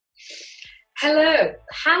Hello,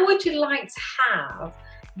 how would you like to have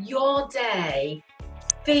your day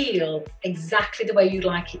feel exactly the way you'd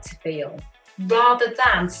like it to feel, rather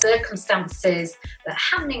than circumstances that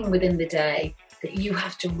are happening within the day that you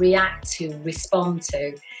have to react to, respond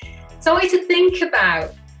to? So I want you to think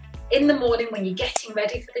about in the morning when you're getting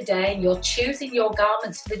ready for the day and you're choosing your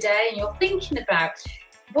garments for the day and you're thinking about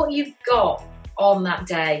what you've got on that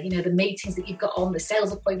day, you know, the meetings that you've got on, the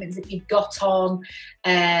sales appointments that you've got on,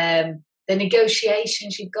 the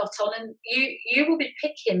negotiations you've got on, and you will be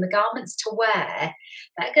picking the garments to wear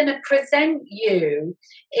that are going to present you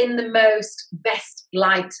in the most best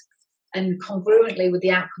light and congruently with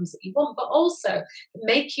the outcomes that you want, but also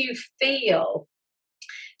make you feel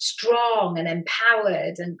strong and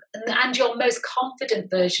empowered and your most confident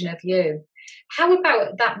version of you. How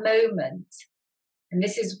about that moment? And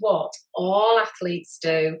this is what all athletes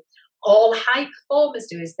do, all high performers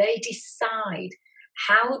do, is they decide,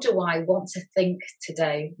 how do I want to think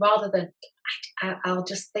today? Rather than I'll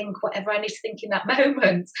just think whatever I need to think in that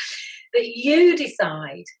moment. That you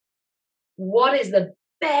decide what is the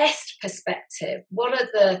best perspective, what are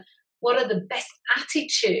the best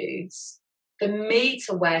attitudes for me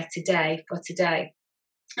to wear today for today.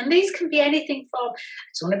 And these can be anything from, I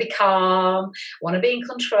just want to be calm, I want to be in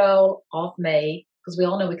control of me, because we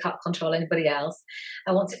all know we can't control anybody else.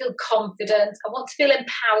 I want to feel confident. I want to feel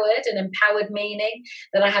empowered, and empowered meaning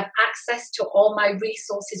that I have access to all my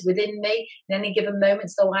resources within me in any given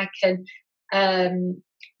moment, so I can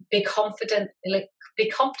be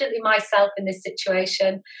confidently myself in this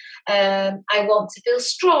situation. I want to feel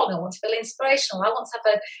strong. I want to feel inspirational. I want to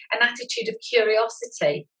have an attitude of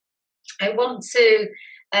curiosity. I want to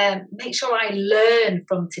make sure I learn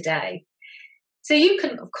from today. So you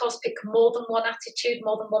can, of course, pick more than one attitude,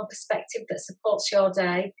 more than one perspective that supports your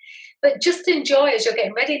day. But just enjoy as you're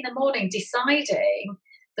getting ready in the morning, deciding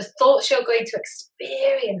the thoughts you're going to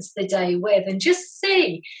experience the day with, and just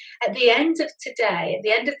see at the end of today, at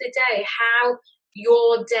the end of the day, how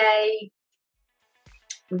your day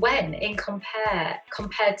went in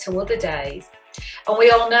compared to other days. And we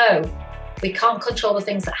all know we can't control the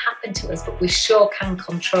things that happen to us, but we sure can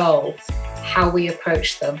control how we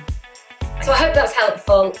approach them. So I hope that's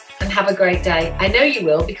helpful, and have a great day. I know you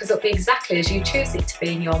will, because it'll be exactly as you choose it to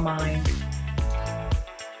be in your mind.